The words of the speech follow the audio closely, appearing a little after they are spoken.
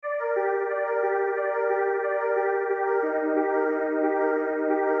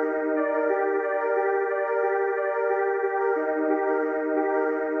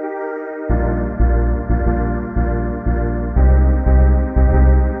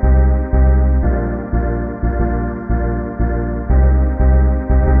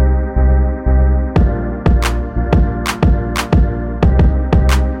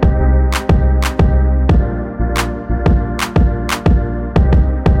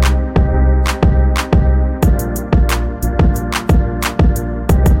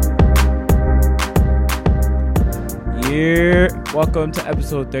Yeah, welcome to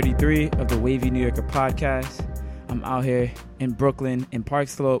episode 33 of the Wavy New Yorker podcast. I'm out here in Brooklyn in Park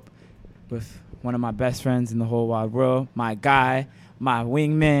Slope with one of my best friends in the whole wide world, my guy, my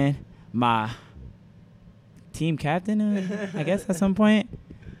wingman, my team captain, I guess at some point.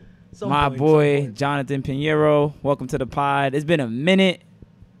 My boy, Jonathan Pinheiro. Welcome to the pod. It's been a minute.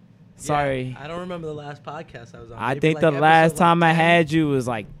 Sorry. Yeah, I don't remember the last podcast I was on. I think the last time I had you was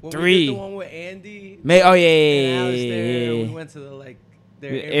like when 3. We did the one with Andy. Oh, yeah. And Alistair. We went to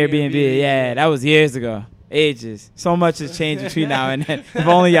their Airbnb. Yeah, that was years ago. Ages. So much has changed between now and then. If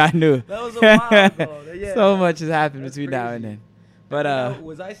only I knew. That was a while ago. Yeah, so much has happened between now and then. But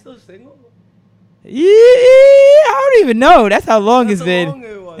was I still single? Yeah, I don't even know. That's how long it's been. Long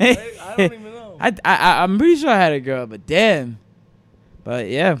it was, right? I don't even know. I'm pretty sure I had a girl, but damn. But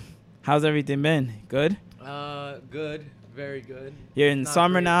yeah, how's everything been? Good. Good. Very good. You're in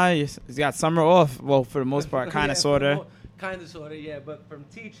summer great. now. You got summer off. Well, for the most part, kind of, sorta. Kind of, sorta, yeah. But from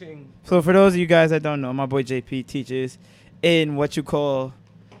teaching. So for those of you guys that don't know, my boy JP teaches in what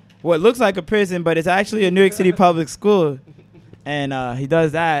looks like a prison, but it's actually a New York City public school. And he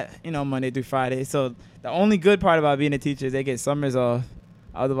does that, Monday through Friday. So the only good part about being a teacher is they get summers off.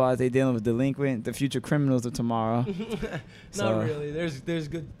 Otherwise, they're dealing with the future criminals of tomorrow. Not really. There's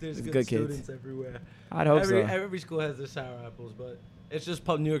good students kids everywhere. I'd hope so. Every school has their sour apples, but it's just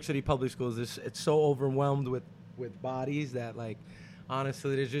New York City public schools. It's so overwhelmed with bodies that,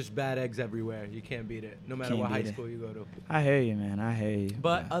 honestly, there's just bad eggs everywhere. You can't beat it, no matter what high school you go to. I hear you, man. I hear you.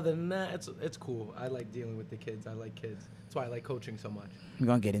 But other than that, it's cool. I like dealing with the kids. I like kids. That's why I like coaching so much. We're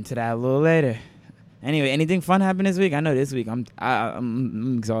gonna get into that a little later. Anyway, anything fun happened this week? I know this week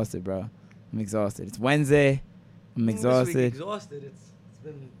I'm exhausted, bro. I'm exhausted. It's Wednesday. I'm exhausted. This week, exhausted.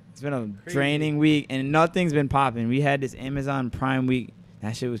 It's been a crazy. draining week, and nothing's been popping. We had this Amazon Prime week.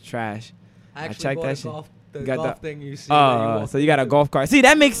 That shit was trash. I checked that shit. The golf thing you see. So you got a golf cart. See,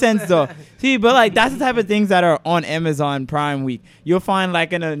 that makes sense though. See, but that's the type of things that are on Amazon Prime week. You'll find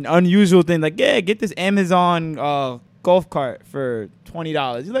an unusual thing, get this Amazon golf cart for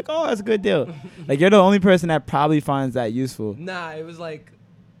 $20. You're like, oh, that's a good deal. You're the only person that probably finds that useful. Nah, it was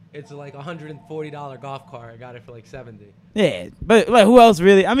it's like $140 golf cart. I got it for $70. Yeah, but who else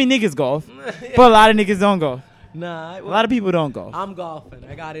really? I mean, niggas golf, yeah. But a lot of niggas don't golf. Nah, a lot of people don't golf. I'm golfing.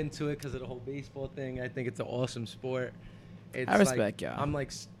 I got into it because of the whole baseball thing. I think it's an awesome sport. I respect y'all. I'm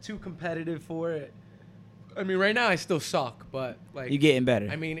too competitive for it. I mean, right now I still suck, but you're getting better.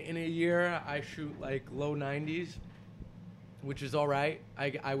 I mean, in a year I shoot low 90s, which is all right.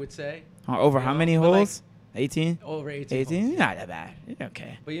 I would say. Over how many holes? 18? Over 18. 18? Holes. Not that bad.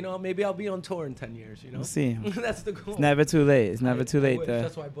 Okay. But, maybe I'll be on tour in 10 years, We'll see. That's the goal. It's never too late. It's never too late.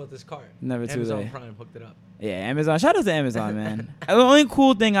 That's why I bought this cart. Never too late. Amazon Prime hooked it up. Yeah, Amazon. Shout out to Amazon, man. The only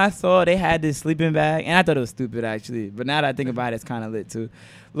cool thing I saw, they had this sleeping bag, and I thought it was stupid, actually. But now that I think about it, it's kind of lit, too.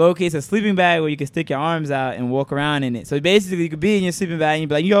 Low-key, it's a sleeping bag where you can stick your arms out and walk around in it. So basically, you could be in your sleeping bag and you'd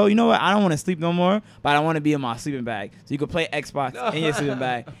be like, yo, you know what? I don't want to sleep no more, but I want to be in my sleeping bag. So you could play Xbox in your sleeping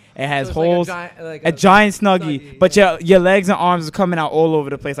bag. It has holes, a giant snuggie, but your legs and arms are coming out all over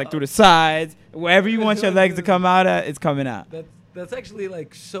the place, through the sides. Wherever you want your legs to come out at, it's coming out. That's actually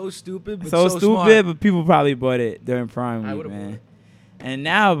so stupid, but so stupid, smart. But people probably bought it during Prime Week, man. And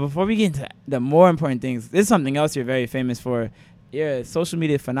now, before we get into the more important things, this is something else you're very famous for. You're a social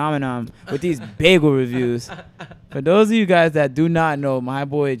media phenomenon with these bagel reviews. For those of you guys that do not know, my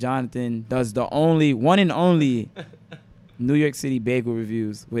boy Jonathan does the one and only New York City bagel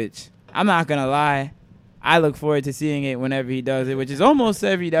reviews, which I'm not going to lie, I look forward to seeing it whenever he does it, which is almost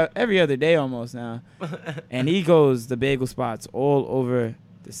every other day almost now. And he goes the bagel spots all over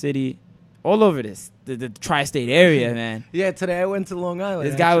the city, all over the tri-state area, man. Yeah, today I went to Long Island.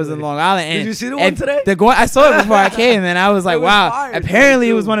 This guy was in Long Island. And did you see the one today? I saw it before I came, and I was like, wow. Fire, apparently,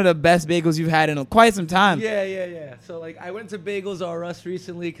 it was one of the best bagels you've had in quite some time. Yeah. So, I went to Bagels R Us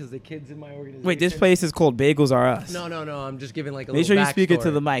recently because the kids in my organization. Wait, this place is called Bagels R Us? No. I'm just giving, a little Make sure you backstory. speak it to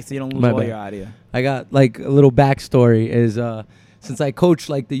the mic so you don't lose all your audio. I got, a little backstory is, since I coach,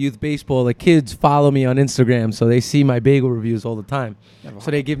 the youth baseball, the kids follow me on Instagram, so they see my bagel reviews all the time. So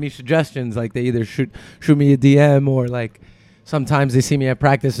they give me suggestions, they either shoot me a DM or, sometimes they see me at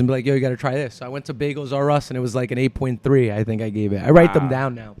practice and be like, yo, you got to try this. So I went to Bagels R Us, and it was an 8.3, I think I gave it. I write them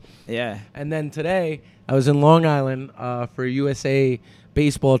down now. Yeah. And then today, I was in Long Island for USA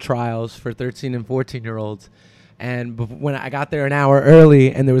baseball trials for 13 and 14-year-olds. And when I got there an hour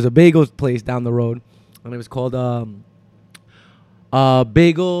early, and there was a bagel place down the road, and it was called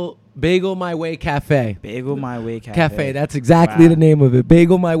Bagel Bagel My Way Cafe. Bagel My Way Cafe. Cafe. That's exactly the name of it.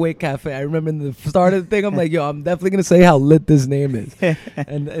 Bagel My Way Cafe. I remember in the start of the thing, I'm like, yo, I'm definitely gonna say how lit this name is,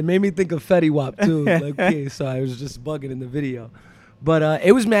 and it made me think of Fetty Wap too. Like, okay, so I was just bugging in the video, but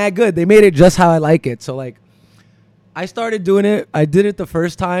it was mad good. They made it just how I like it. So like, I started doing it. I did it the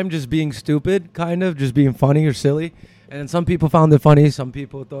first time, just being stupid, kind of, just being funny or silly. And then some people found it funny. Some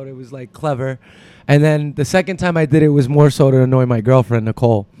people thought it was like clever. And then the second time I did it was more so to annoy my girlfriend,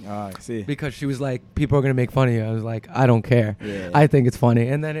 Nicole. Oh, I see. Because she was like, people are going to make fun of you. I was like, I don't care. Yeah. I think it's funny.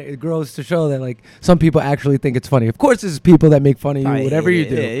 And then it grows to show that like some people actually think it's funny. Of course, there's people that make fun of you, whatever you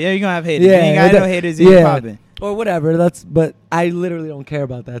do. Yeah, you're going to have haters. You ain't got no haters. You're popping. Or whatever. But I literally don't care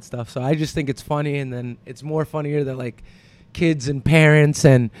about that stuff. So I just think it's funny. And then it's more funnier that like kids and parents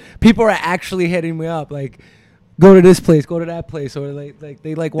and people are actually hitting me up like, go to this place, go to that place, or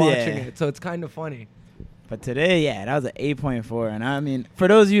they like watching it. So it's kind of funny. But today, that was an 8.4, and I mean, for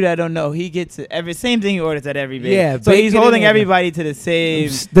those of you that don't know, he gets same thing he orders at every bagel. Yeah, so he's holding everybody to the same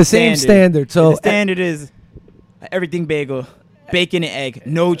standard. So the standard is everything bagel, bacon and egg,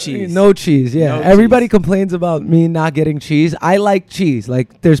 no cheese. No cheese. Yeah, everybody complains about me not getting cheese. I like cheese.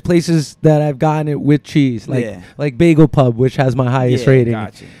 Like there's places that I've gotten it with cheese, like Bagel Pub, which has my highest rating.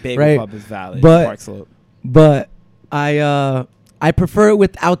 Gotcha. Bagel Pub is valid. But I prefer it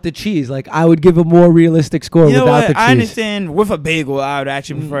without the cheese. Like I would give a more realistic score without the cheese. I understand with a bagel, I would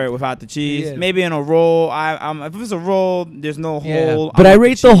actually prefer it without the cheese. Yeah. Maybe in a roll, if it's a roll, there's no hole. But I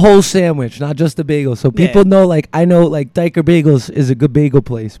rate the whole sandwich, not just the bagel. So people know, like I know, like Diker Bagels is a good bagel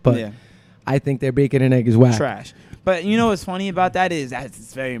place, but I think their bacon and egg is whack. Trash. But you know what's funny about that is that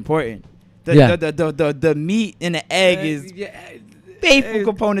it's very important. The meat in the egg is. Faithful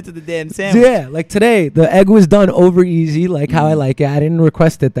component to the damn sandwich. Yeah, like today, the egg was done over easy, like how I like it. I didn't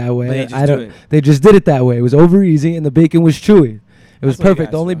request it that way. They just did it that way. It was over easy, and the bacon was chewy. It was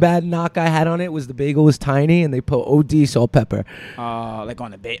perfect. The only bad knock I had on it was the bagel was tiny, and they put OD salt pepper. Like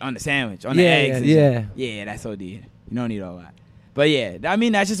on the sandwich, on the eggs. Yeah, that's OD. You don't need all that. But yeah, I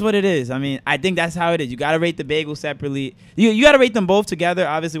mean that's just what it is. I mean, I think that's how it is. You gotta rate the bagel separately. You gotta rate them both together.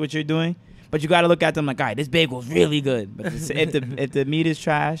 Obviously, what you're doing. But you got to look at them like, all right, this bagel's really good. But if the meat is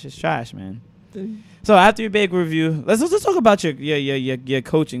trash, it's trash, man. So after your bagel review, let's talk about your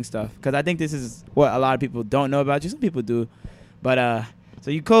coaching stuff, because I think this is what a lot of people don't know about you. Some people do, but so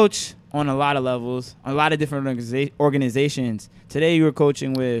you coach on a lot of levels, a lot of different organizations. Today you were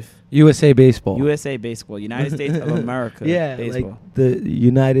coaching with USA Baseball. USA Baseball, United States of America. Baseball. Like the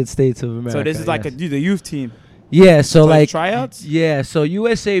United States of America. So this is like the youth team. Yeah, so like tryouts? Yeah, so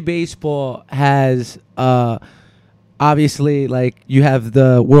USA Baseball has obviously like you have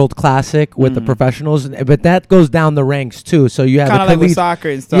the World Classic with the professionals, but that goes down the ranks too. So you have kind of like with soccer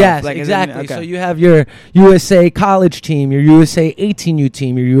and stuff. Yes, like exactly. So you have your USA college team, your USA 18U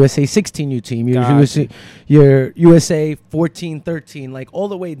team, your USA 16U team, your USA 14-13, like all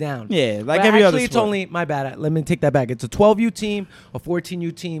the way down. Yeah, like every other sport. It's only, my bad, let me take that back. It's a 12U team, a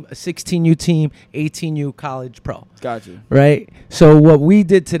 14U team, a 16U team, 18U college pro. Gotcha. Right? So what we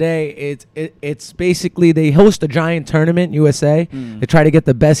did today, it's basically they host a giant tournament, USA. They try to get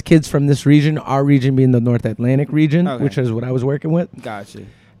the best kids from this region, our region being the North Atlantic region, which is what I was working with. Gotcha.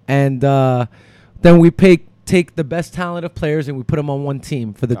 And then we take the best talent of players and we put them on one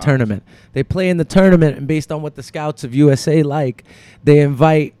team for the tournament. They play in the tournament, and based on what the scouts of USA like, they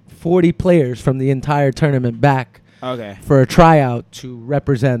invite 40 players from the entire tournament back for a tryout to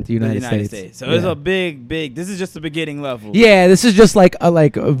represent the United States. So it's a big. This is just the beginning level. Yeah, this is just like a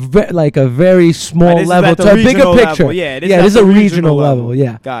very small level to a bigger picture. Level. Yeah, this is a regional level.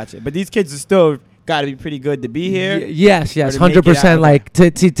 Yeah, gotcha. But these kids are still got to be pretty good to be here. Yes, 100%. Like to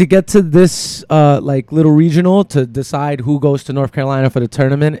get to this like little regional to decide who goes to North Carolina for the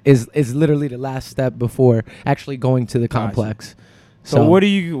tournament is literally the last step before actually going to the complex. So what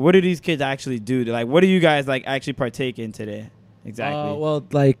do these kids actually do? Like, what do you guys like actually partake in today? Exactly. Well,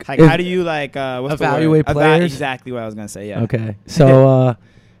 like how do you like evaluate players? Exactly what I was gonna say. Yeah. Okay. So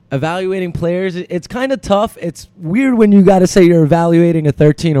evaluating players, it's kind of tough. It's weird when you got to say you're evaluating a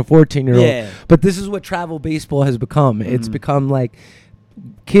 13 or 14-year-old. Yeah. But this is what travel baseball has become. It's become like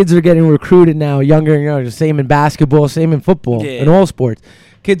kids are getting recruited now, younger and younger. Same in basketball, same in football, in all sports.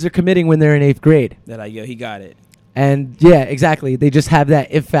 Kids are committing when they're in 8th grade. They're like, yo, he got it. And yeah, exactly. They just have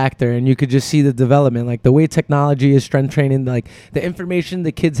that if factor, and you could just see the development. Like the way technology is strength training, like the information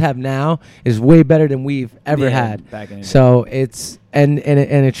the kids have now is way better than we've ever had. Back in so it's and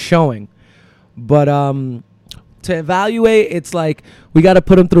it's showing. But to evaluate, it's like we got to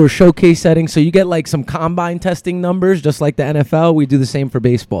put them through a showcase setting. So you get like some combine testing numbers, just like the NFL. We do the same for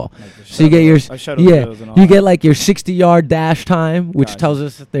baseball. Like so you get you get like your 60-yard dash time, which tells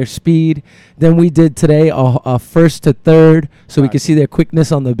us their speed. Then we did today a first to third, so we can see their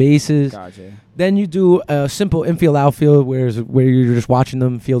quickness on the bases. Gotcha. Then you do a simple infield outfield, where you're just watching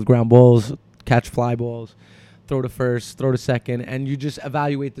them field ground balls, catch fly balls, throw to first, throw to second, and you just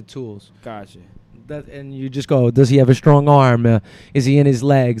evaluate the tools. Gotcha. And you just go, does he have a strong arm? Is he in his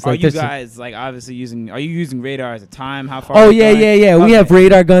legs? Are you guys like obviously are you using radar as a time? How far? Oh yeah. Okay. We have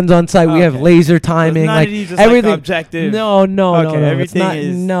radar guns on site. We have laser timing. So like everything. Like objective. No. Everything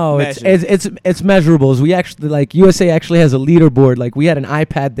it's measurables. We actually like USA actually has a leaderboard. Like we had an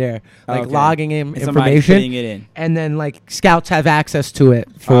iPad there, like logging in information, putting it in. And then like scouts have access to it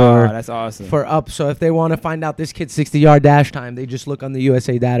for. That's awesome. For up. So if they want to find out this kid's 60-yard dash time, they just look on the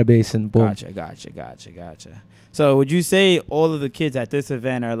USA database and boom. Gotcha. So would you say all of the kids at this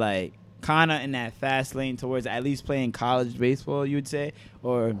event are like kind of in that fast lane towards at least playing college baseball, you would say?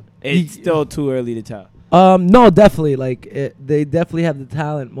 Or it's still too early to tell? No, definitely. Like they definitely have the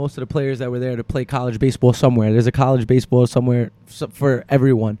talent, most of the players that were there, to play college baseball somewhere. There's a college baseball somewhere for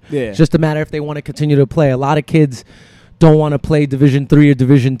everyone. Yeah. It's just a matter if they want to continue to play. A lot of kids don't want to play Division III or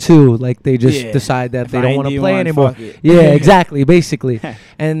Division II. Like they just decide that they don't want to play anymore. Yeah, exactly, basically.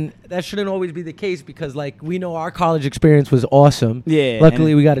 And that shouldn't always be the case because like we know our college experience was awesome. Yeah.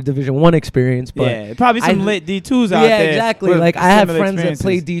 Luckily we got a Division I experience. But probably some lit D2s out there. Yeah, exactly. Like I have friends that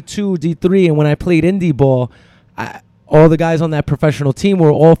played D2, D3, and when I played indie ball, all the guys on that professional team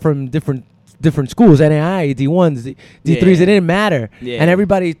were all from different schools, NAI, D1s, D3s. It didn't matter. Yeah. And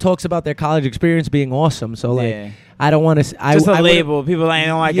everybody talks about their college experience being awesome. So like I don't want to. Just a label. People ain't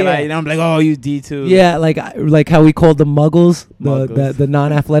don't like it. Like, I'm like, oh, you D2. Yeah, like how we called them muggles, the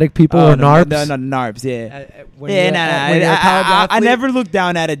non-athletic people, or NARPs. No, NARPs. Yeah. I never looked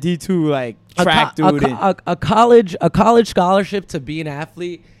down at a D2 like track dude. A college scholarship to be an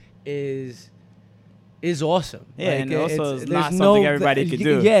athlete is awesome. Yeah, like and also it's not something everybody could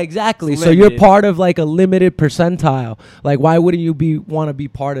do. Yeah, exactly. So you're part of like a limited percentile. Like why wouldn't you want to be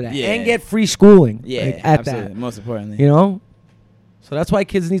part of that? Yeah. And get free schooling. Yeah, like, at absolutely. That. Most importantly. You know? So that's why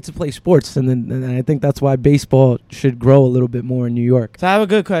kids need to play sports, and I think that's why baseball should grow a little bit more in New York. So I have a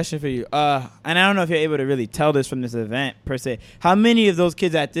good question for you. And I don't know if you're able to really tell this from this event per se. How many of those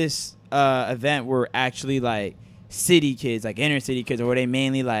kids at this event were actually like city kids, like inner city kids, or were they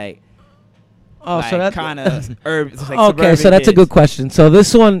mainly like so that's kind of urban. Like okay, so that's a good question. So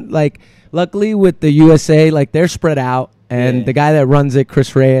this one, like, luckily with the USA, like they're spread out, and the guy that runs it,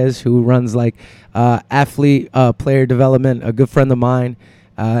 Chris Reyes, who runs like athlete player development, a good friend of mine,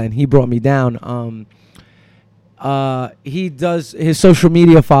 and he brought me down. He does his social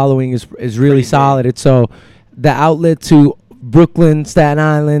media following is really solid. It's so the outlet to Brooklyn, Staten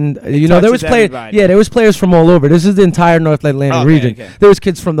Island. There was players. Yeah, there was players from all over. This is the entire North Atlantic region. Okay. There was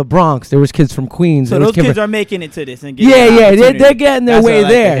kids from the Bronx. There was kids from Queens. So those kids are making it to this and they're getting their way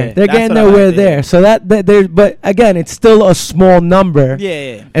there. They're getting their way there. So that there's, but again, it's still a small number.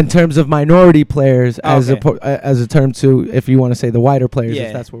 Yeah. In terms of minority players, as a term to, if you want to say the wider players,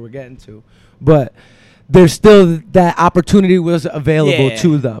 if that's what we're getting to, but. There's still that opportunity was available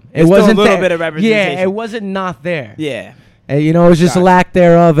to them. It wasn't a little bit of representation. Yeah, it wasn't not there. Yeah. It was just a lack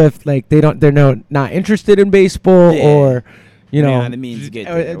thereof if like they're not interested in baseball or they don't have the means to get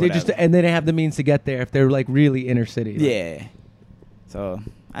there. And they didn't have the means to get there if they're like really inner city. Yeah. So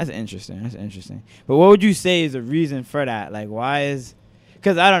that's interesting. But what would you say is the reason for that? Like why is?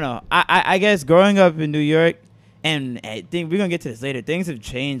 Because I don't know. I guess growing up in New York, and I think we're gonna get to this later. Things have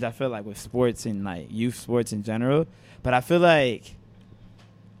changed. I feel like with sports and like youth sports in general. But I feel like.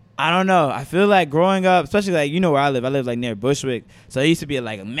 I don't know. I feel like growing up, especially like where I live like near Bushwick. So I used to be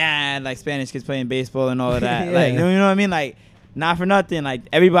like mad like Spanish kids playing baseball and all of that. Like you know what I mean? Like not for nothing. Like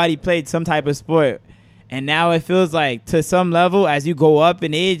everybody played some type of sport, and now it feels like to some level as you go up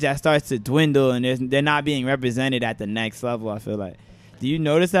in age that starts to dwindle and they're not being represented at the next level. I feel like. Do you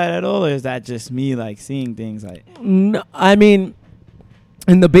notice that at all, or is that just me like seeing things like? No, I mean.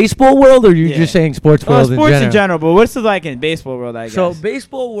 In the baseball world, or are you just saying sports world sports in general? But what's it like in baseball world, I guess? So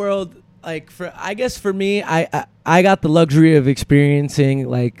baseball world, like I guess for me, I got the luxury of experiencing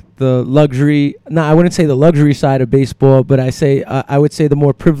like the luxury. No, I wouldn't say the luxury side of baseball, but I would say the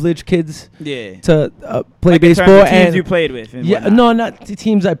more privileged kids. To play like baseball. In terms of teams you played with. No, not the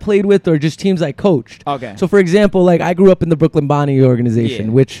teams I played with, or just teams I coached. Okay. So for example, like I grew up in the Brooklyn Bonnie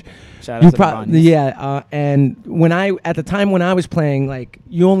organization, which Shout out to the Bonnies. Yeah, and at the time when I was playing, like,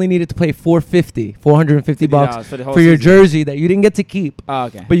 you only needed to pay $450 for your jersey that you didn't get to keep. Oh,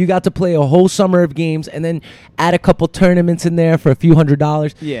 okay. But you got to play a whole summer of games and then add a couple tournaments in there for a few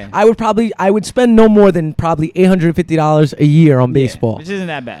 $100s. Yeah. I would spend no more than probably $850 a year on baseball. Which isn't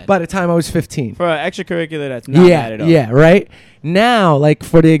that bad. By the time I was 15. For an extracurricular, that's not bad at all. Yeah, right? Now, like,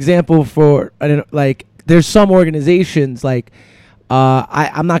 for the example, like, there's some organizations, like,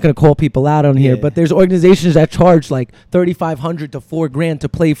 I'm not going to call people out on here, but there's organizations that charge like $3,500 to $4,000 to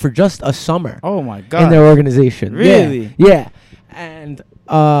play for just a summer. Oh my God! In their organization, really? Yeah. And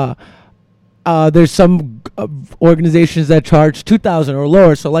there's some organizations that charge $2,000 or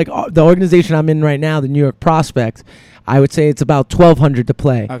lower. So like the organization I'm in right now, the New York Prospects, I would say it's about $1,200 to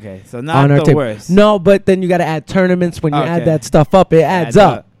play. Okay, so not the worst. No, but then you got to add tournaments. When you add that stuff up, it adds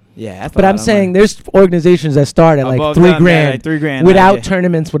up. Yeah, but I'm saying there's organizations that start at like $3,000 without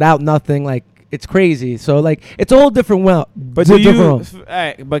tournaments, without nothing. Like, it's crazy. So like, it's a whole different But do you? All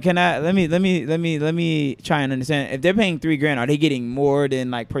right, but can I? Let me try and understand. If they're paying $3,000, are they getting more than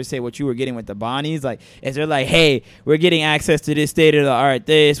like per se what you were getting with the Bonnies? Like, is there like, hey, we're getting access to this state of the art?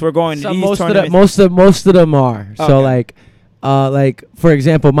 We're going to these tournaments. Most of them are. Okay. So like for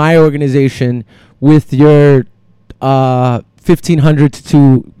example, my organization with your $1,500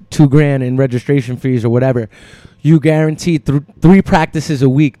 to $2,000 in registration fees or whatever, you guarantee 3 practices a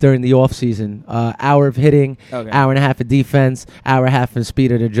week during the off season. Hour of hitting, hour and a half of defense, hour and a half of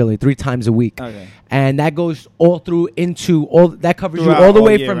speed and agility, 3 times a week. Okay. And that goes all through that covers you all the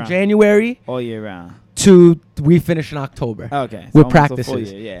way from January all year round to we finish in October. Okay. With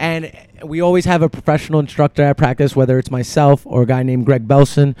practices. Year, and we always have a professional instructor at practice, whether it's myself or a guy named Greg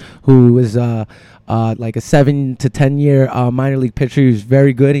Belson, who is like a 7 to 10 year minor league pitcher. He was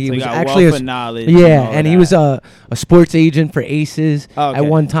very good. He was actually a knowledge. Yeah, and he was a sports agent for Aces at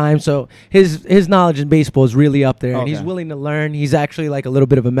one time. So his knowledge in baseball is really up there, and he's willing to learn. He's actually like a little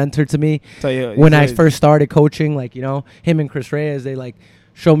bit of a mentor to me. When I first started coaching, like, you know, him and Chris Reyes, they like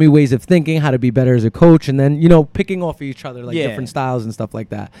show me ways of thinking, how to be better as a coach, and then, you know, picking off of each other, like different styles and stuff like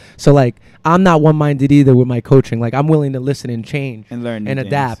that. So like, I'm not one-minded either with my coaching. Like, I'm willing to listen and change and learn and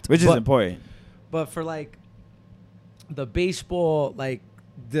adapt, which is important. But for like the baseball, like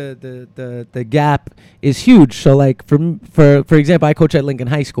the gap is huge. So like for example, I coach at Lincoln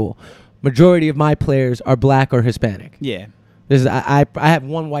High School. Majority of my players are black or Hispanic. Yeah. I have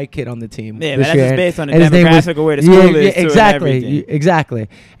one white kid on the team. Yeah, but that's just based on the demographic of where the school is. Exactly, exactly.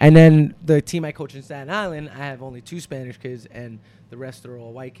 And then the team I coach in Staten Island, I have only 2 Spanish kids, and the rest are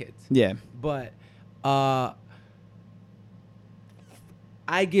all white kids. Yeah. But I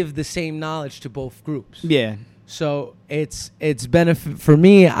give the same knowledge to both groups. Yeah. So it's benefit for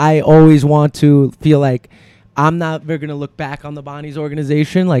me. I always want to feel like I'm not going to look back on the Bonnies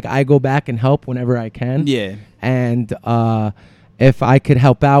organization. Like, I go back and help whenever I can. Yeah. And if I could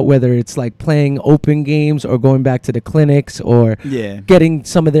help out, whether it's like playing open games or going back to the clinics or getting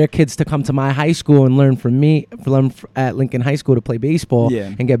some of their kids to come to my high school and learn from me, at Lincoln High School to play baseball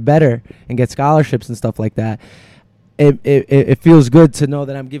and get better and get scholarships and stuff like that. It feels good to know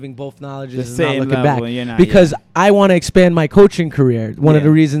that I'm giving both knowledges and not looking back. Because I want to expand my coaching career. One of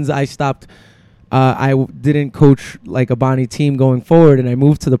the reasons I stopped, I didn't coach like a Bonnie team going forward, and I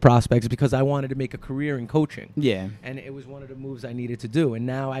moved to the Prospects because I wanted to make a career in coaching. Yeah. And it was one of the moves I needed to do. And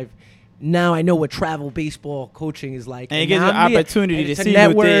now I know what travel baseball coaching is like. And it gives you an opportunity to see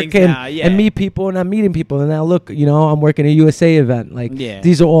network new things now. And meet people, and I'm meeting people. And now look, you know, I'm working a USA event. Like,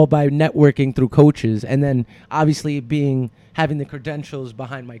 these are all by networking through coaches. And then obviously having the credentials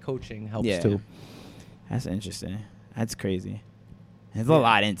behind my coaching helps too. That's interesting. That's crazy. There's a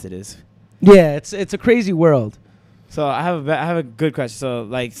lot into this. Yeah, it's a crazy world. So I have a good question. So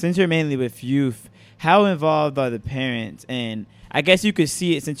like, since you're mainly with youth, how involved are the parents? And I guess you could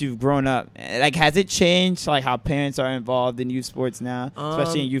see it since you've grown up. Like, has it changed, like, how parents are involved in youth sports now,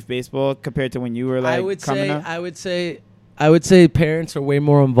 especially in youth baseball, compared to when you were, like, coming up? I would say parents are way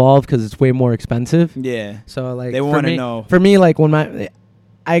more involved because it's way more expensive. Yeah. So, like, they want to know. For me, like,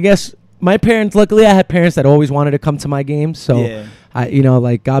 I guess my parents, luckily I had parents that always wanted to come to my games. So,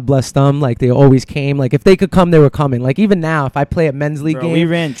 like, God bless them. Like, they always came. Like, if they could come, they were coming. Like, even now, if I play a men's league game. We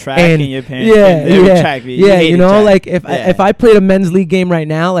ran track and your parents. Track. You know, track. Like, if I played a men's league game right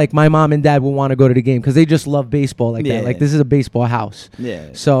now, like, my mom and dad would want to go to the game because they just love baseball like that. Like, this is a baseball house. Yeah.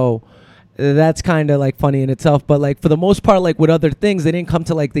 So that's kind of, like, funny in itself. But, like, for the most part, like, with other things, they didn't come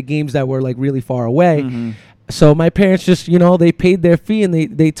to, like, the games that were, like, really far away. Mm-hmm. So my parents just, they paid their fee and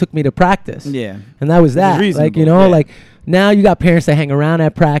they took me to practice. Yeah. And that was that. Like, like now you got parents that hang around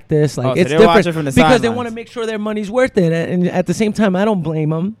at practice. Like, it's different from the because they want to make sure their money's worth it. And at the same time, I don't blame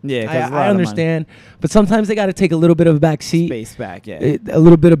them. Yeah, I understand. But sometimes they got to take a little bit of a back seat. Space back, a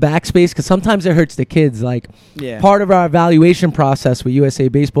little bit of back space because sometimes it hurts the kids. Like, part of our evaluation process with USA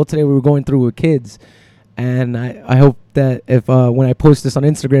Baseball today, we were going through with kids. And I hope that if when I post this on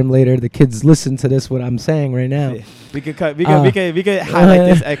Instagram later, the kids listen to this, what I'm saying right now. Yeah. We could highlight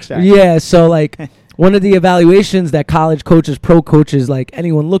this extra. Yeah, so like one of the evaluations that college coaches, pro coaches, like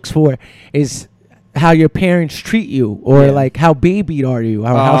anyone looks for is how your parents treat you, or like how babied are you, or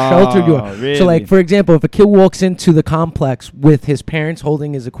how sheltered you are. Really? So like, for example, if a kid walks into the complex with his parents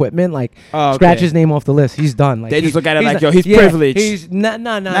holding his equipment, like scratch his name off the list, he's done. Like, they just look at it like, yo, he's privileged. He's not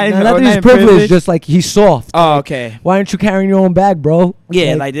that he's privileged, just like he's soft. Oh, okay. Why aren't you carrying your own bag, bro?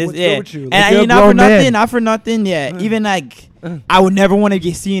 Yeah, like this. Yeah, with you? And you're not for nothing. Yeah, even like. I would never want to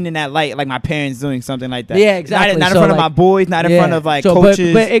get seen in that light, like my parents doing something like that. Yeah, exactly. Not in front of my boys, not in front of like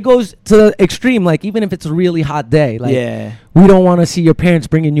coaches. But it goes to the extreme. Like even if it's a really hot day, like we don't want to see your parents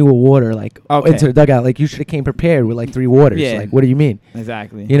bringing you a water like into the dugout. Like you should have came prepared with like 3 waters. Yeah. Like what do you mean?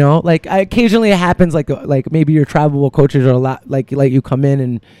 Exactly. Like occasionally it happens. Like maybe your travel coaches are a lot like you come in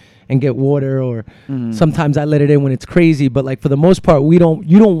and get water, or sometimes I let it in when it's crazy. But like for the most part, you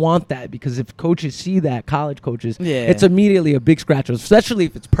don't want that, because if coaches see that, college coaches, it's immediately a big scratch, especially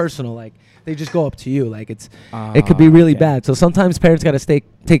if it's personal. Like they just go up to you. Like it could be really bad. So sometimes parents got to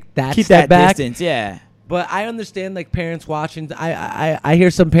keep that back. Distance. Yeah. But I understand like parents watching. I hear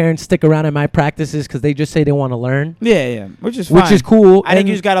some parents stick around at my practices because they just say they want to learn. Yeah, which is fine. Which is cool. I think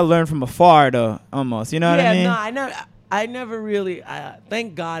you just got to learn from afar though, almost. You know what I mean? Yeah, no, I never really,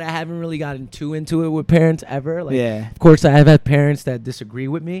 thank God I haven't really gotten too into it with parents ever. Like, of course I have had parents that disagree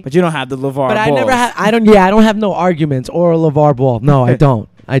with me. But you don't have the LeVar But balls. I never had, I don't have no arguments or a LeVar ball. No, I don't.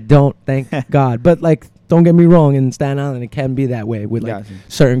 I don't, thank God. But like, don't get me wrong, in Staten Island it can be that way with like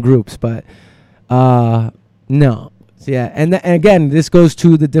certain groups. But no. So, yeah, and again, this goes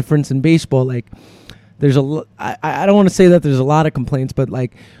to the difference in baseball. Like, there's I don't want to say that there's a lot of complaints, but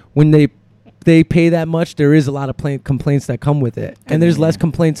like when they pay that much, there is a lot of complaints that come with it. And there's less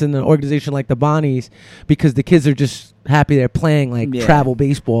complaints in an organization like the Bonnies because the kids are just happy they're playing like travel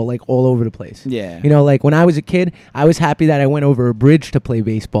baseball like all over the place. Yeah. Like when I was a kid, I was happy that I went over a bridge to play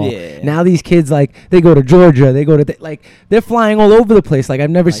baseball. Yeah. Now these kids, like, they go to Georgia, they go to, like, they're flying all over the place. Like, I've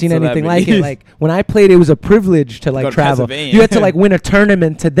never seen anything like it. Like, when I played, it was a privilege to, like, travel. You had to, like, win a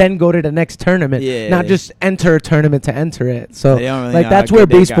tournament to then go to the next tournament. Yeah. Not just enter a tournament to enter it. So, really, like, that's where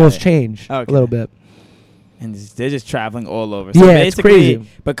baseball's changed a little bit. And they're just traveling all over. So basically, it's crazy.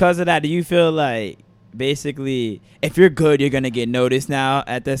 Because of that, do you feel like basically if you're good, you're gonna get noticed now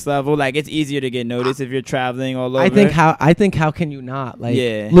at this level? Like, it's easier to get noticed if you're traveling all over. I think how can you not? Like,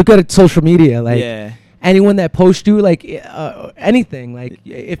 look at it, social media. Like, anyone that posts you, like, anything, like,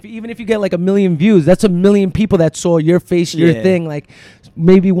 even if you get like 1 million views, that's 1 million people that saw your face, your thing. Like,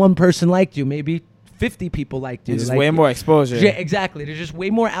 maybe one person liked you, maybe 50 people liked you. There's like, way more exposure. Yeah, exactly. There's just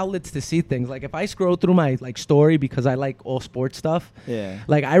way more outlets to see things. Like, if I scroll through my like story, because I like all sports stuff,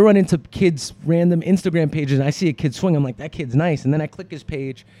 like, I run into kids' random Instagram pages and I see a kid swing. I'm like, that kid's nice. And then I click his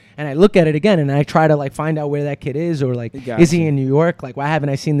page and I look at it again and I try to like find out where that kid is, or like, is he in New York? Like, why haven't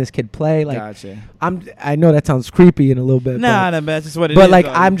I seen this kid play? Like, I know that sounds creepy in a little bit. Nah, that's just what it is. But like,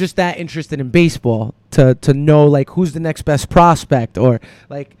 I'm just that interested in baseball to know like who's the next best prospect, or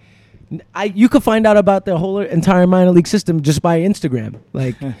like, you could find out about the whole entire minor league system just by Instagram.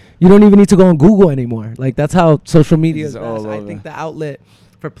 Like, you don't even need to go on Google anymore. Like, that's how social media is. I think the outlet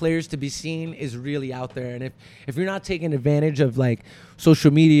for players to be seen is really out there. And if you're not taking advantage of like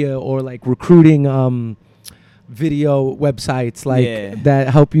social media or like recruiting video websites like that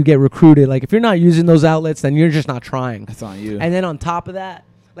help you get recruited, like, if you're not using those outlets, then you're just not trying. That's on you. And then on top of that,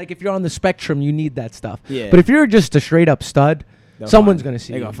 like, if you're on the spectrum, you need that stuff. Yeah. But if you're just a straight up stud, someone's going to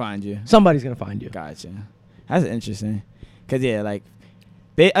see you. They're going to find you. Somebody's going to find you. Gotcha. That's interesting. Because, like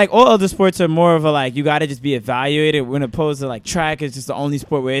all other sports are more of a, like, you got to just be evaluated, when opposed to, like, track is just the only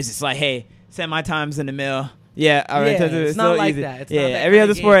sport where it's just like, hey, send my times in the mail. Yeah, all right. It's not like that. It's not that every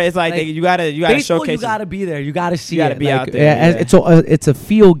other sport, it's like you gotta showcase. You gotta be there. You gotta see. You gotta be out there. It's a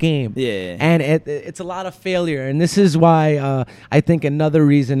field game. Yeah, and it's a lot of failure. And this is why I think another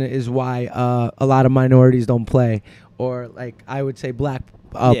reason is why a lot of minorities don't play, or like I would say black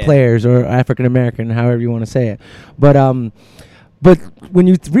players or African American, however you want to say it. But when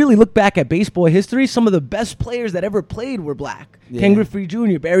you really look back at baseball history, some of the best players that ever played were black. Ken Griffey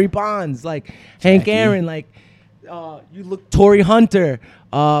Jr., Barry Bonds, like Hank Aaron, like you look Torrey Hunter,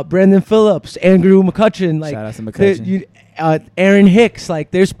 Brandon Phillips, Andrew McCutcheon, like shout out to McCutcheon. Aaron Hicks,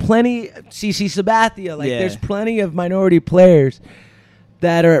 like there's plenty, CC Sabathia, like there's plenty of minority players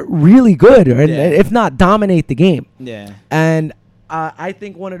that are really good, and if not dominate the game. Yeah. And I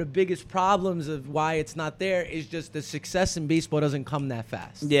think one of the biggest problems of why it's not there is just the success in baseball doesn't come that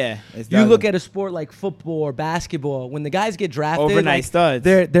fast. Yeah. You look at a sport like football or basketball, when the guys get drafted, overnight studs.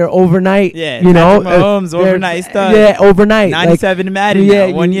 They're overnight. Yeah. You know, Mahomes, overnight studs. Yeah, overnight. 97 to Madden. Yeah,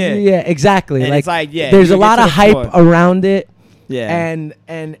 now, 1 year. Yeah, exactly. And it's like, there's a lot of hype around it. Yeah. And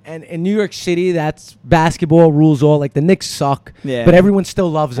in New York City, that's basketball rules all. Like the Knicks suck. Yeah. But everyone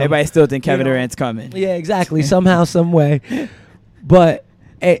still loves them. Everybody still think Kevin Durant's coming. Yeah, exactly. Somehow, some way. But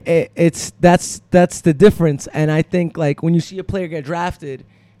that's the difference. And I think like when you see a player get drafted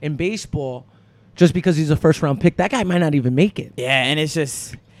in baseball, just because he's a first round pick, that guy might not even make it. Yeah, and it's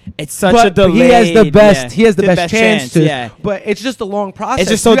such a delay. He has the best. He has the best chance to. Yeah. But it's just a long process.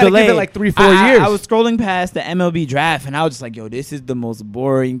 It's just so delayed. Give it like 3-4 years. I was scrolling past the MLB draft, and I was just like, "Yo, this is the most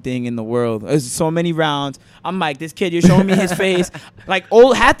boring thing in the world." There's so many rounds. I'm like, "This kid, you're showing me his face." Like,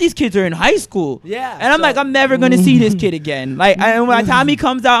 half these kids are in high school. Yeah. And I'm like, I'm never gonna see this kid again. Like, and by the time he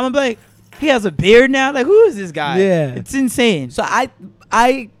comes out, I'm like, he has a beard now. Like, who is this guy? Yeah. It's insane. So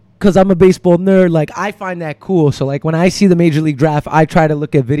I. Because I'm a baseball nerd, like I find that cool. So like when I see the Major League Draft, I try to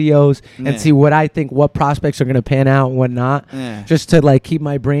look at videos and see what I think, what prospects are going to pan out and what not, just to like keep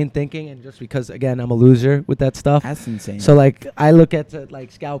my brain thinking. And just because, again, I'm a loser with that stuff. That's insane. So like I look at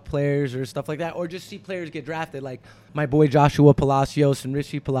like scout players or stuff like that, or just see players get drafted. Like my boy Joshua Palacios and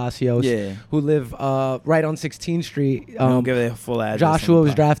Richie Palacios, who live right on 16th Street. Don't give it a full address. Joshua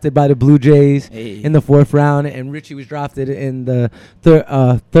was drafted by the Blue Jays in the 4th round, and Richie was drafted in the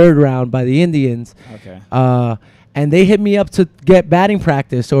third round by the Indians. Okay. And they hit me up to get batting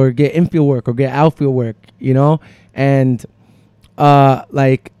practice or get infield work or get outfield work, you know? And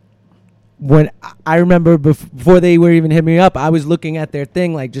like when I remember before they were even hitting me up, I was looking at their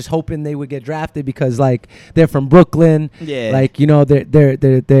thing, like just hoping they would get drafted because like they're from Brooklyn. Yeah. Like, you know,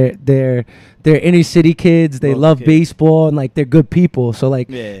 they're inner city kids. They love baseball and like they're good people. So like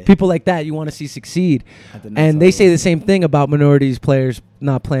people like that you want to see succeed. And they say the same thing about minorities players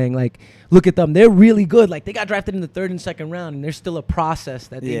not playing. Like, look at them. They're really good. Like they got drafted in the 3rd and 2nd round, and there's still a process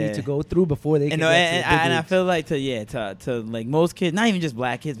that they need to go through before they can get to the big and I leagues. feel like to like most kids, not even just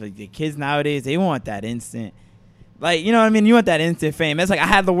black kids, but the kids nowadays, they want that instant. Like, you know what I mean? You want that instant fame. It's like I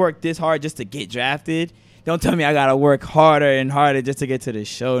had to work this hard just to get drafted. Don't tell me I gotta work harder and harder just to get to the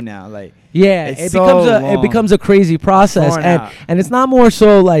show now. Like, it becomes a crazy process, and it's not more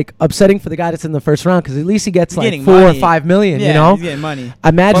so like upsetting for the guy that's in the 1st round because at least he gets like $4 or $5 million. You know, he's getting money.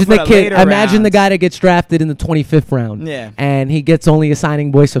 Imagine the guy that gets drafted in the 25th round, and he gets only a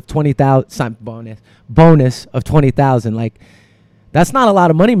signing bonus of bonus of 20,000. Like, that's not a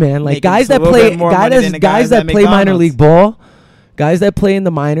lot of money, man. Like guys that play minor league ball, guys that play in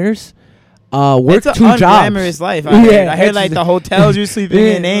the minors. Work 2 jobs. Unglamorous life. I heard like the hotels you're sleeping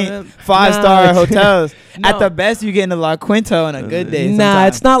in ain't 5-star hotels. At the best, you get in a La Quinta on a good day.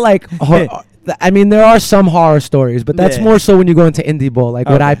 It's not like. I mean, there are some horror stories, but that's more so when you go into indie ball. Like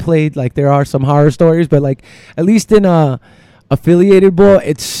what I played, like there are some horror stories, but like at least in affiliated ball,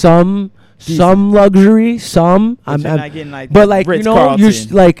 it's some luxury, but like Ritz you know, Carlton.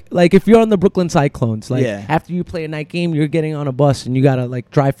 you're like if you're on the Brooklyn Cyclones, like after you play a night game, you're getting on a bus and you gotta like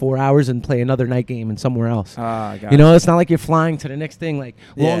drive 4 hours and play another night game and somewhere else. You know, it's not like you're flying to the next thing. Like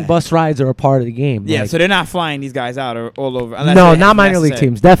long bus rides are a part of the game. Yeah, like, so they're not flying these guys out or all over. No, not minor league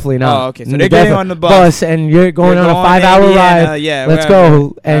teams, definitely not. Oh, okay, so they're getting on the bus and you're going on a 5-hour ride. Let's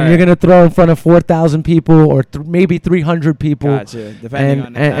go, and you're gonna throw in front of 4,000 people or maybe 300 people. Gotcha, depending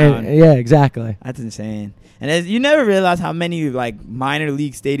on the town. Yeah, exactly. That's insane. And you never realize how many like minor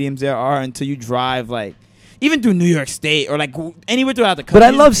league stadiums there are until you drive like even through New York State or like anywhere throughout the country. But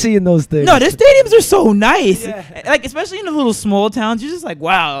I love seeing those things. No, their stadiums are so nice. Like especially in the little small towns, you're just like,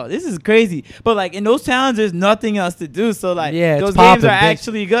 wow, this is crazy. But like in those towns, there's nothing else to do. So like those games are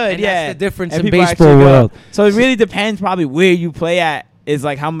actually good. And that's the difference in baseball world. So it really depends probably where you play at. Is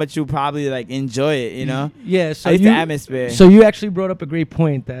like how much you probably like enjoy it, you know? Yeah. So the atmosphere. So you actually brought up a great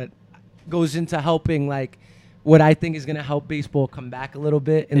point that goes into helping like what I think is going to help baseball come back a little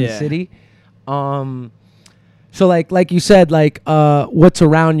bit in the city. So like you said, like what's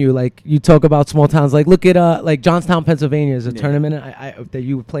around you, like you talk about small towns, like look at like Johnstown, Pennsylvania is a tournament that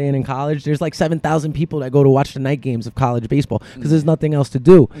you were playing in college. There's like 7,000 people that go to watch the night games of college baseball because there's nothing else to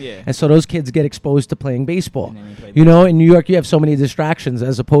do. And so those kids get exposed to playing baseball. You know, in New York you have so many distractions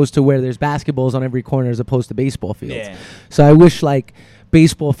as opposed to where there's basketballs on every corner as opposed to baseball fields. So I wish like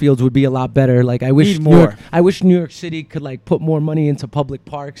baseball fields would be a lot better. Like I wish I wish New York City could like put more money into public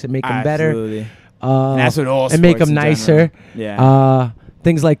parks and make them better. And that's what all and make them nicer. Yeah.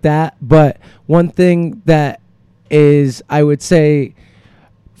 Things like that. But one thing that is, I would say,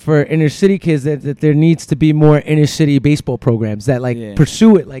 for inner city kids, that there needs to be more inner city baseball programs that like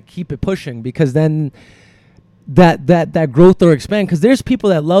pursue it, like keep it pushing, because then that growth or expand, because there's people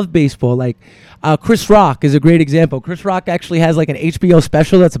that love baseball. Like Chris Rock is a great example. Chris Rock actually has like an HBO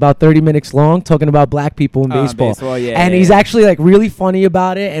special that's about 30 minutes long talking about black people in baseball. And he's actually like really funny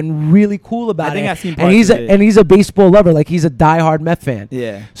about it and really cool about it. I've seen and he's a baseball lover. Like he's a diehard Met fan.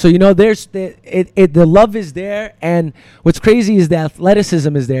 Yeah. So there's the love is there, and what's crazy is the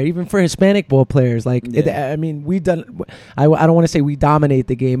athleticism is there, even for Hispanic ball players. Like I mean, I don't want to say we dominate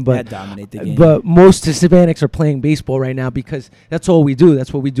the game, but most Hispanics are playing baseball right now because that's all we do.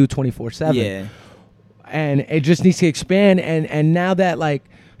 That's what we do 24/7. Yeah. And it just needs to expand, and now that like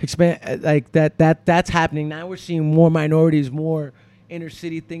expand like that's happening. Now we're seeing more minorities, more inner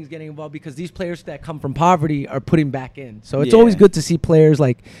city things getting involved, because these players that come from poverty are putting back in. So it's always good to see players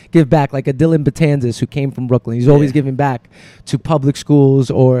like give back, like a Dylan Betanzas who came from Brooklyn. He's always giving back to public schools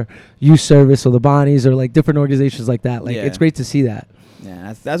or youth service or the Bonnies or like different organizations like that. Like it's great to see that.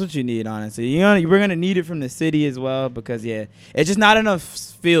 Yeah, that's what you need, honestly. We're gonna need it from the city as well, because it's just not enough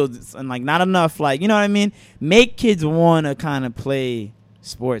fields and like not enough, like, you know what I mean? Make kids want to kind of play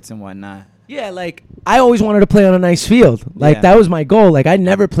sports and whatnot. Yeah, like I always wanted to play on a nice field. Like that was my goal. Like I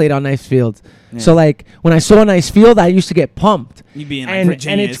never played on nice fields. Yeah. So like when I saw a nice field, I used to get pumped. You be in like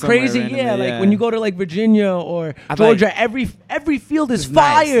Virginia, and it's crazy, like when you go to like Virginia or Georgia, like, every field is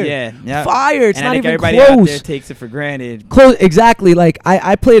fire. Nice. Fire. It's not even everybody close. Out there takes it for granted. Close, exactly. Like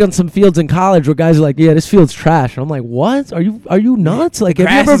I played on some fields in college where guys are like, "Yeah, this field's trash." And I'm like, "What? Are you nuts? Like, have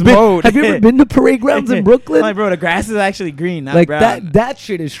you ever been to parade grounds in Brooklyn?" Like, bro, the grass is actually green, not like brown. That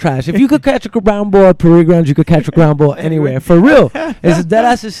shit is trash. If you could catch a ground ball at parade grounds, you could catch a ground ball anywhere. For real, it's dead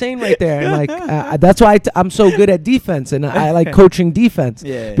ass insane right there. And like that's why I'm so good at defense, and I like coaching defense.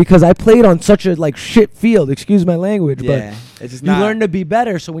 Yeah. Because I played on such a like shit field, excuse my language, but it's just you learn to be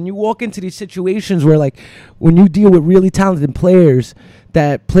better. So when you walk into these situations where like when you deal with really talented players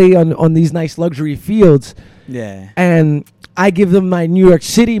that play on these nice luxury fields, and I give them my New York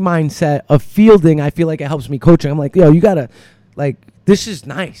City mindset of fielding, I feel like it helps me coaching. I'm like, yo, you gotta like, this is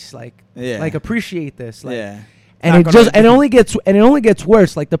nice, like appreciate this, like, and it only gets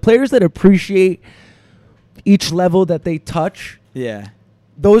worse. Like the players that appreciate each level that they touch,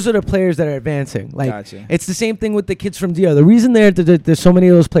 those are the players that are advancing. Like it's the same thing with the kids from DR. The reason there's so many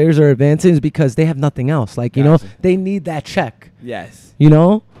of those players that are advancing is because they have nothing else. Like they need that check. Yes.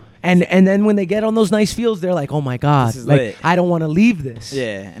 And then when they get on those nice fields, they're like, oh my God, like lit. I don't want to leave this.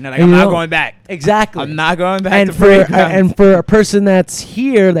 Yeah. And they're like, I'm not going back. Exactly. I'm not going back. And for a person that's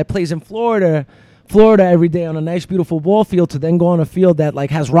here that plays in Florida every day on a nice beautiful ball field, to then go on a field that like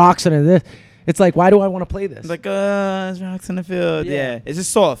has rocks in it. It's like, why do I want to play this? Like, there's rocks in the field. Yeah. It's just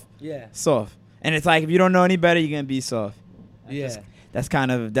soft. Yeah. Soft. And it's like, if you don't know any better, you're going to be soft. That's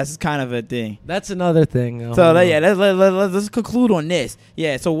kind of a thing. That's another thing. Let's conclude on this.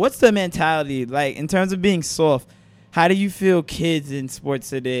 Yeah. So what's the mentality, like, in terms of being soft? How do you feel kids in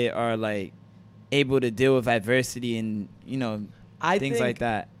sports today are, like, able to deal with adversity and, things like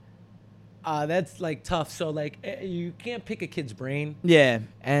that? That's like tough. So like you can't pick a kid's brain. Yeah.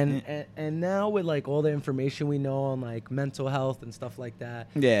 And now with like all the information we know on like mental health and stuff like that.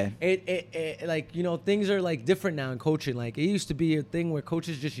 Yeah. It like, things are like different now in coaching. Like it used to be a thing where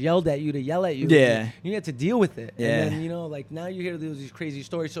coaches just yelled at you to yell at you. Yeah. You had to deal with it. Yeah. And then, like now you hear these crazy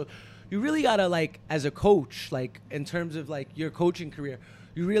stories. So you really gotta, like, as a coach, like in terms of like your coaching career,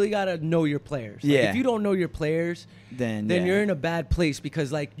 you really got to know your players. Like, if you don't know your players, then you're in a bad place, because,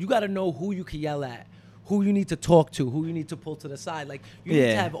 like, you got to know who you can yell at, who you need to talk to, who you need to pull to the side. Like, you need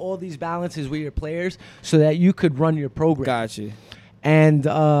to have all these balances with your players so that you could run your program. Got you. And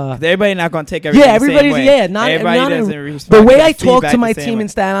everybody not going to take everything the same way. Everybody doesn't respond. The way I talk to my team in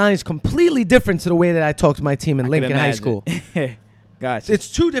Staten Island is completely different to the way that I talk to my team in Lincoln High School. Gotcha. It's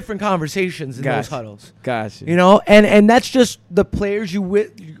two different conversations in those huddles. Gotcha. And that's just the players who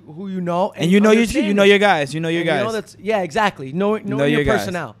you know. And you know your guys. Exactly. Knowing your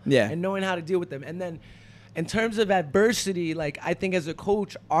personnel. Yeah. And knowing how to deal with them. And then in terms of adversity, like, I think as a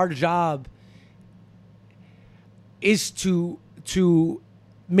coach, our job is to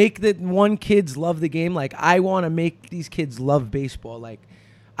make the kids love the game. Like, I want to make these kids love baseball. Like,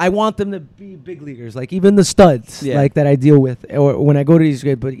 I want them to be big leaguers, like even the studs, like that I deal with, or when I go to these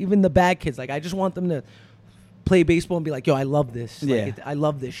kids. But even the bad kids, like I just want them to play baseball and be like, yo, I love this. Like, I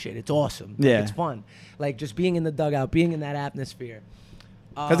love this shit. It's awesome. Like, it's fun. Like just being in the dugout, being in that atmosphere.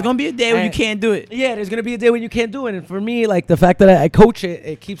 Because there's going to be a day when you can't do it. Yeah, there's going to be a day when you can't do it. And for me, like, the fact that I coach it,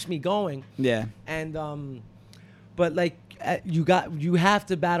 it keeps me going. Yeah. And, but, like, you have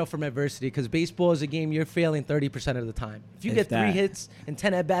to battle from adversity because baseball is a game you're failing 30% of the time. If you get 3 hits and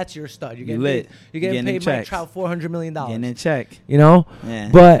 10 at-bats, you're a stud. You're getting paid Mike Trout $400 million. Getting in check. You know? Yeah.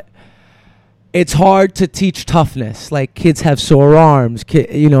 But it's hard to teach toughness. Like, kids have sore arms.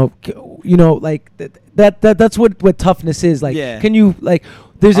 Like, that's what toughness is. Like, can you, like...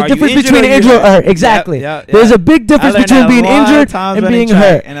 There's a difference between injured or hurt. Exactly. Yep. There's a big difference between being injured and being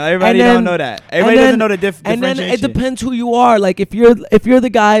hurt. And everybody don't know that. Everybody doesn't know the differentiation. And then it depends who you are. Like if you're the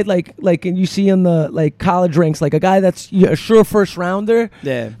guy like you see in the like college ranks, like a guy that's a sure first rounder.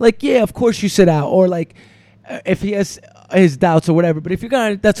 Yeah. Like of course you sit out, or like if he has his doubts or whatever. But if you're a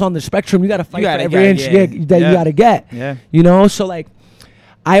guy that's on the spectrum, you got to fight for every inch that you got to get. Yeah. You know, so like.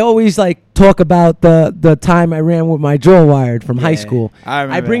 I always like talk about the time I ran with my jaw wired from high school.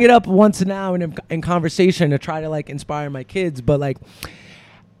 I bring it up once now in conversation to try to like inspire my kids, but like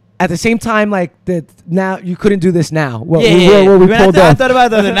at the same time, like that now you couldn't do this now. I thought about it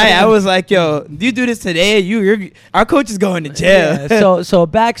the other night. I was like, "Yo, you do this today? Our coach is going to jail." Yeah, so a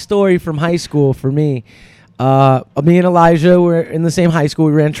backstory from high school for me. Me and Elijah were in the same high school.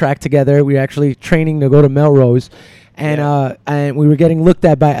 We ran track together. We were actually training to go to Melrose. And we were getting looked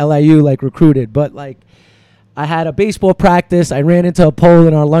at by LIU, like recruited. But like, I had a baseball practice. I ran into a pole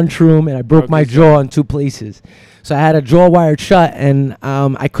in our lunchroom, and I broke my jaw in 2 places. So I had a jaw wired shut, and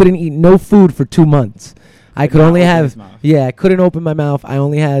I couldn't eat no food for 2 months. I could only have I couldn't open my mouth. I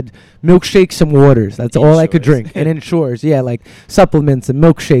only had milkshakes and waters. That's all I could drink. And Ensures, like supplements and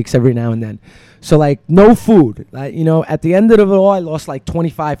milkshakes every now and then. So like no food. At the end of it all, I lost like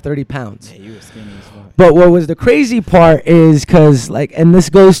 25, 30 pounds. Yeah, you were skinny as fuck. But what was the crazy part is because like, and this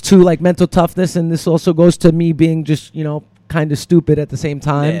goes to like mental toughness, and this also goes to me being just, kind of stupid at the same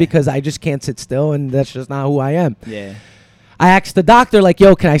time because I just can't sit still, and that's just not who I am. Yeah. I asked the doctor, like,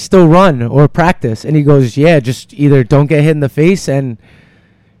 yo, can I still run or practice? And he goes, yeah, just either don't get hit in the face, and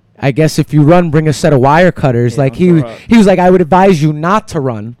I guess if you run, bring a set of wire cutters. Like he was like, I would advise you not to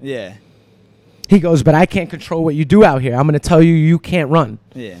run. Yeah. He goes, but I can't control what you do out here. I'm going to tell you can't run.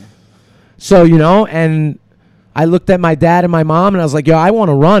 Yeah. So, and I looked at my dad and my mom, and I was like, yo, I want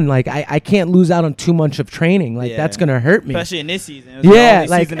to run. Like, I can't lose out on too much of training. Like, that's going to hurt me. Especially in this season.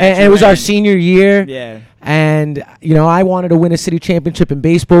 And it was our senior year. Yeah. And, I wanted to win a city championship in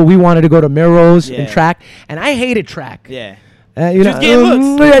baseball. We wanted to go to Melrose in track. And I hated track. Yeah. Just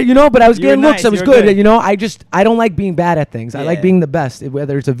getting looks. But I was getting looks. I was good. Good. I don't like being bad at things. I like being the best.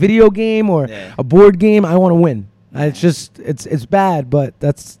 Whether it's a video game or a board game, I want to win. It's bad, but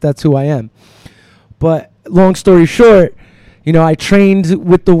that's who I am. But long story short, I trained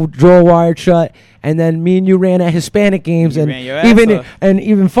with the jaw wired shut, and then me and you ran at Hispanic games, and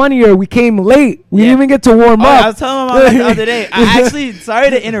even funnier, we came late. We didn't even get to warm up. I was telling my mom the other day. I actually,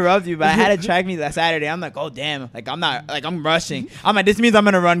 sorry to interrupt you, but I had a track meet that Saturday. I'm like, oh damn, like I'm rushing. I'm like, this means I'm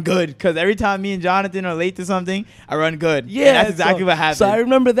gonna run good, because every time me and Jonathan are late to something, I run good. Yeah, and that's exactly what happened. So I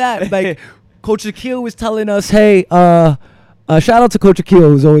remember that. Like, Coach Akil was telling us, hey, shout out to Coach Akil,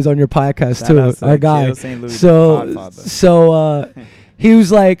 who's always on your podcast too, our guy. So he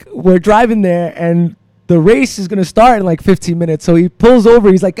was like, we're driving there, and the race is gonna start in like 15 minutes. So he pulls over.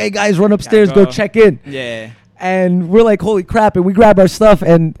 He's like, hey guys, run upstairs, go check in. Yeah. And we're like, holy crap. And we grab our stuff,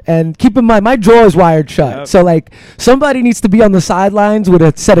 and keep in mind, my jaw is wired shut. Yep. So like, somebody needs to be on the sidelines with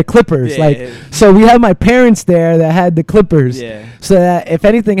a set of clippers. So we have my parents there that had the clippers. Yeah. So that if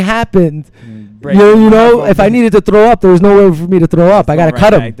anything happened, if I needed to throw up, there was nowhere for me to throw up. I got to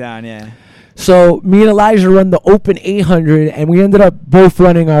cut them. Down, yeah. So me and Elijah run the open 800, and we ended up both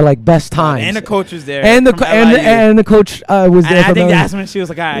running our like best times. And the coach was there. And the coach was there. I think that's when she was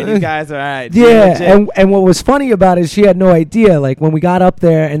like, all right, these guys are all right. Yeah, and what was funny about it is she had no idea. Like when we got up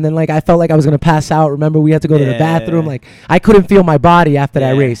there, and then like I felt like I was gonna pass out. Remember, we had to go to the bathroom. Like I couldn't feel my body after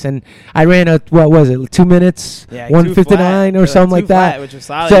that race, and I ran what was it, 2 minutes, 1:59 or something like that. Which was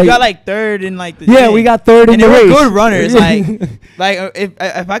solid. So you got like third in like the day. We got third in the race. And they were good runners. like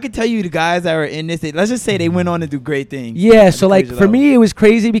if I could tell you the guys that were in this, let's just say they went on to do great things. Yeah, so like for me it was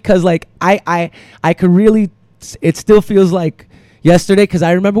crazy because like I could really, it still feels like yesterday, because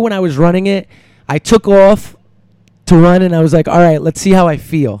I remember when I was running it, I took off to run and I was like, all right, let's see how I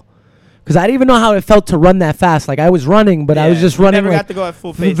feel, because I didn't even know how it felt to run that fast. Like I was running, but I was just running. Never like, got to go at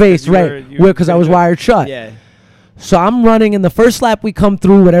full pace, right? Because I was wired shut. Yeah. So I'm running, and the first lap we come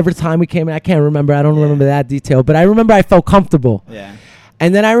through, whatever time we came in, I can't remember. I don't remember that detail, but I remember I felt comfortable. Yeah.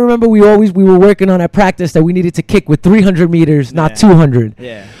 And then I remember we were working on at practice that we needed to kick with 300 meters, not 200.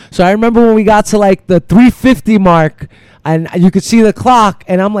 Yeah. So I remember when we got to like the 350 mark, and you could see the clock,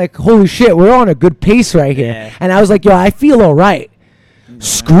 and I'm like, holy shit, we're on a good pace right here. Yeah. And I was like, yo, I feel all right.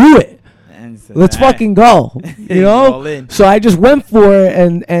 Screw it. Let's fucking go. You know? So I just went for it,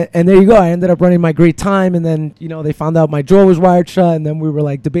 and there you go. I ended up running my great time, and then, you know, they found out my jaw was wired shut, and then we were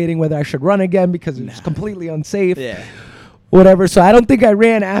like debating whether I should run again because it was completely unsafe. Yeah. Whatever. So I don't think I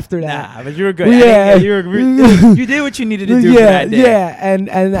ran after that. Nah, but you were good. Yeah. You did what you needed to do for that day. Yeah, and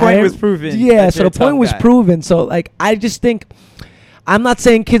the point was proven. Yeah, so the point was proven. So, like, I just think, I'm not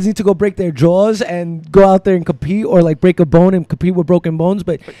saying kids need to go break their jaws and go out there and compete, or like break a bone and compete with broken bones,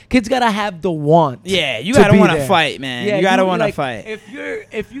 but kids gotta have the want. Yeah, you gotta want to fight, man. Yeah, you gotta want to like, fight.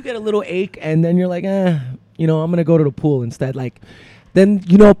 If you get a little ache and then you're like, you know, I'm gonna go to the pool instead, like, then,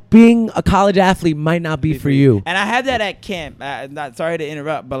 you know, being a college athlete might not be for you. And I had that at camp. Not sorry to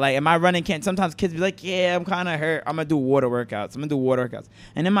interrupt, but like in my running camp, sometimes kids be like, yeah, I'm kind of hurt. I'm going to do water workouts.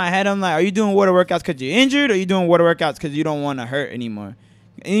 And in my head, I'm like, are you doing water workouts because you're injured, or are you doing water workouts because you don't want to hurt anymore?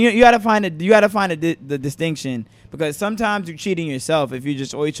 And you got to find the distinction, because sometimes you're cheating yourself if you're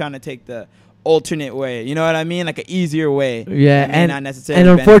just always trying to take the alternate way, you know what I mean, like an easier way. Yeah, and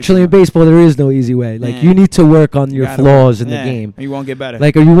unfortunately in baseball there is no easy way. Like, you need to work on your flaws in the game. You won't get better.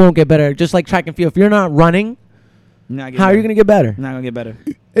 Like, or you won't get better. Just like track and field, if you're not running, how are you gonna get better? You're not gonna get better.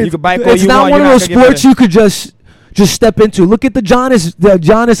 You could bike all you want. It's not one of those sports you could just step into. Look at the Giannis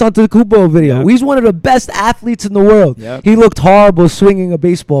Antetokounmpo video. Yep. He's one of the best athletes in the world. Yep. He looked horrible swinging a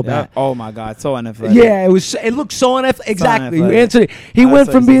baseball bat. Oh my God, so unathletic. Yeah, it looked so unathletic. Exactly, you answered it. He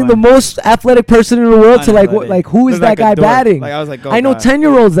went from being the most athletic person in the world to like who is that guy batting? Like, I was like, I know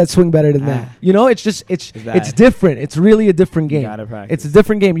 10-year-olds that swing better than that. You know, it's different. It's really a different game. It's a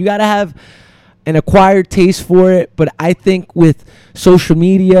different game. You gotta have an acquired taste for it. But I think with social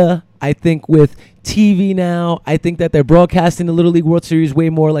media, I think with TV now, I think that they're broadcasting the Little League World Series way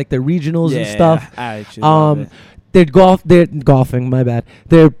more, like the regionals and stuff. They're golfing, my bad.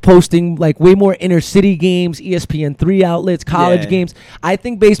 They're posting like way more inner city games, ESPN3 outlets, college games. I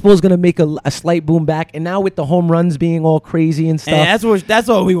think baseball is going to make a slight boom back. And now with the home runs being all crazy and stuff. And that's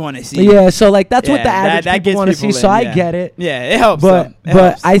what we want to see. Yeah, so like that's what the average people want to see. So I get it. Yeah, it helps. But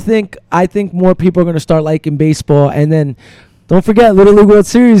I think more people are going to start liking baseball. And then don't forget Little League World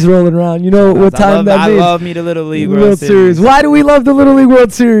Series rolling around. You know what time that means. I love me the Little League World Series. Why do we love the Little League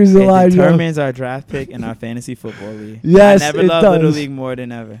World Series, Elijah? It determines our draft pick in our fantasy football league. Yes, I never loved Little League more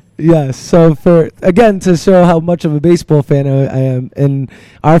than ever. Yes. So to show how much of a baseball fan I am, in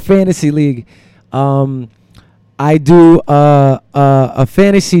our fantasy league, I do a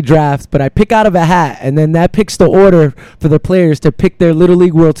fantasy draft, but I pick out of a hat, and then that picks the order for the players to pick their Little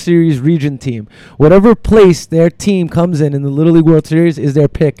League World Series region team. Whatever place their team comes in the Little League World Series is their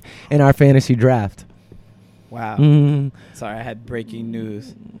pick in our fantasy draft. Wow. Sorry, I had breaking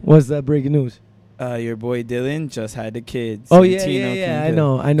news. What's that breaking news? Your boy Dylan just had the kids. Oh, yeah. I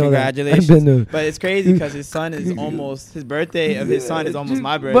know Congratulations. That. But it's crazy because his birthday of his son is almost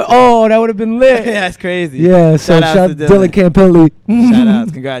my birthday. But, that would have been lit. Yeah, that's crazy. Yeah, so shout out to Dylan Campelli. Shout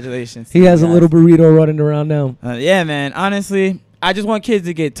out. Congratulations. He has a little burrito running around now. Yeah, man. Honestly, I just want kids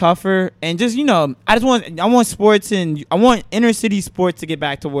to get tougher, and just, you know, I want sports, and I want inner city sports to get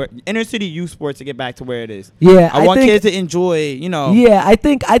back to where inner city youth sports to get back to where it is. Yeah, I want kids to enjoy, you know. Yeah, I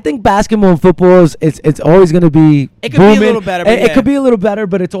think basketball and football it's always going to be It could booming. be a little better. It could be a little better,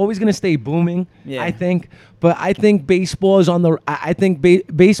 but it's always going to stay booming. Yeah. I think. But I think baseball is on the. I think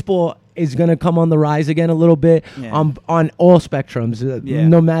baseball is going to come on the rise again a little bit on all spectrums,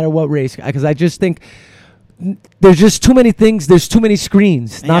 no matter what race. Because I just think there's just too many things. There's too many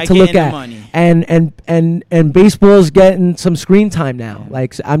screens not to look at, and baseball's getting some screen time now. Yeah.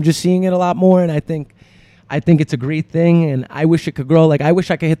 Like, I'm just seeing it a lot more, and I think it's a great thing, and I wish it could grow. Like, I wish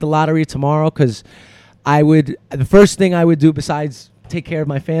I could hit the lottery tomorrow, because the first thing I would do besides take care of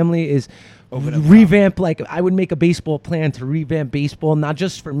my family is revamp. Like, I would make a baseball plan to revamp baseball, not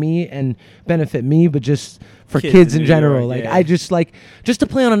just for me and benefit me, but just for kids in general. Like, I just to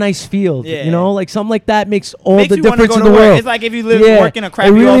play on a nice field, you know, like something like that makes the difference in the world. It's like if you work in a crappy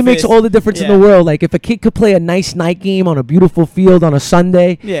office. It really office. Makes all the difference in the world. Like, if a kid could play a nice night game on a beautiful field on a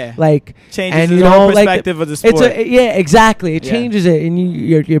Sunday, like, changes the whole perspective of the sport. Exactly. It changes it, and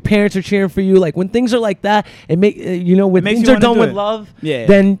your parents are cheering for you. Like, when things are like that, when things are done with love,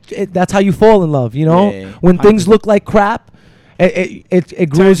 then that's how you fall in love. You know, when things look like crap, it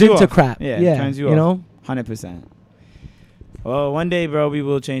grows into crap. Yeah, turns you off. 100%. Well, one day, bro, we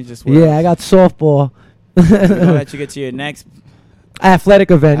will change this world. Yeah, I got softball. We're gonna let you get to your next.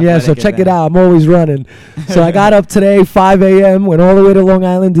 Athletic event, yeah. So check it out. I'm always running. So I got up today, 5 a.m., went all the way to Long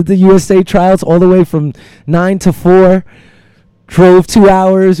Island, did the USA tryouts all the way from 9 to 4. Drove 2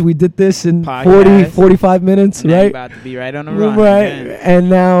 hours. We did this in 45 minutes, and right? You're about to be right on the run. Right. And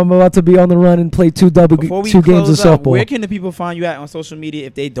now I'm about to be on the run and play two games of softball. Where can the people find you at on social media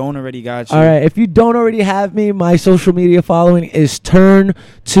if they don't already got you? All right. If you don't already have me, my social media following is Turn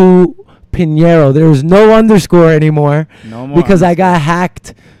to Pinheiro. There is no underscore anymore. No more. Because I got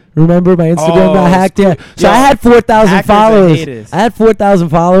hacked. Remember my Instagram got hacked? Yeah. So I had 4,000 followers. I had 4,000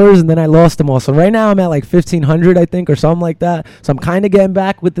 followers and then I lost them all. So right now I'm at like 1,500, I think, or something like that. So I'm kind of getting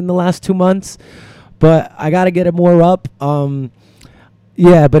back within the last 2 months. But I got to get it more up.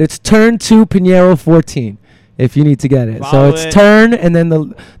 Yeah, but it's Turn to Pinheiro 14 if you need to get it. So it's Turn and then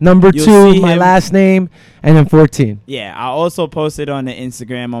the number 2, my last name, and then 14. Yeah, I'll also post it on the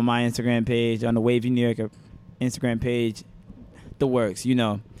Instagram, on my Instagram page, on the Wavy New York Instagram page. The works, you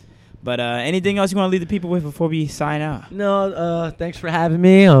know. But anything else you want to leave the people with before we sign out? No, thanks for having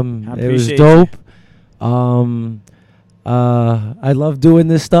me. It was dope. I love doing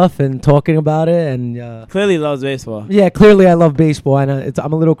this stuff and talking about it. And clearly loves baseball. Yeah, clearly I love baseball, and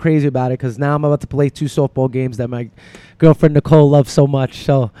I'm a little crazy about it because now I'm about to play 2 softball games that my girlfriend Nicole loves so much.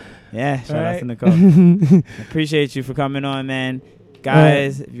 So yeah, shout out to Nicole. Appreciate you for coming on, man.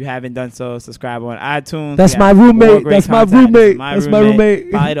 Guys, if you haven't done so, subscribe on iTunes. That's my roommate. That's my roommate. That's my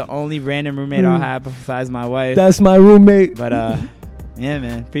roommate. Probably the only random roommate I'll have besides my wife. That's my roommate. But yeah,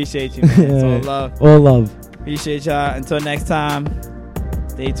 man. Appreciate you, man. It's all love. All love. Appreciate y'all. Until next time,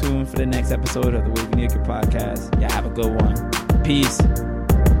 stay tuned for the next episode of the Wavy New York podcast. Y'all have a good one. Peace.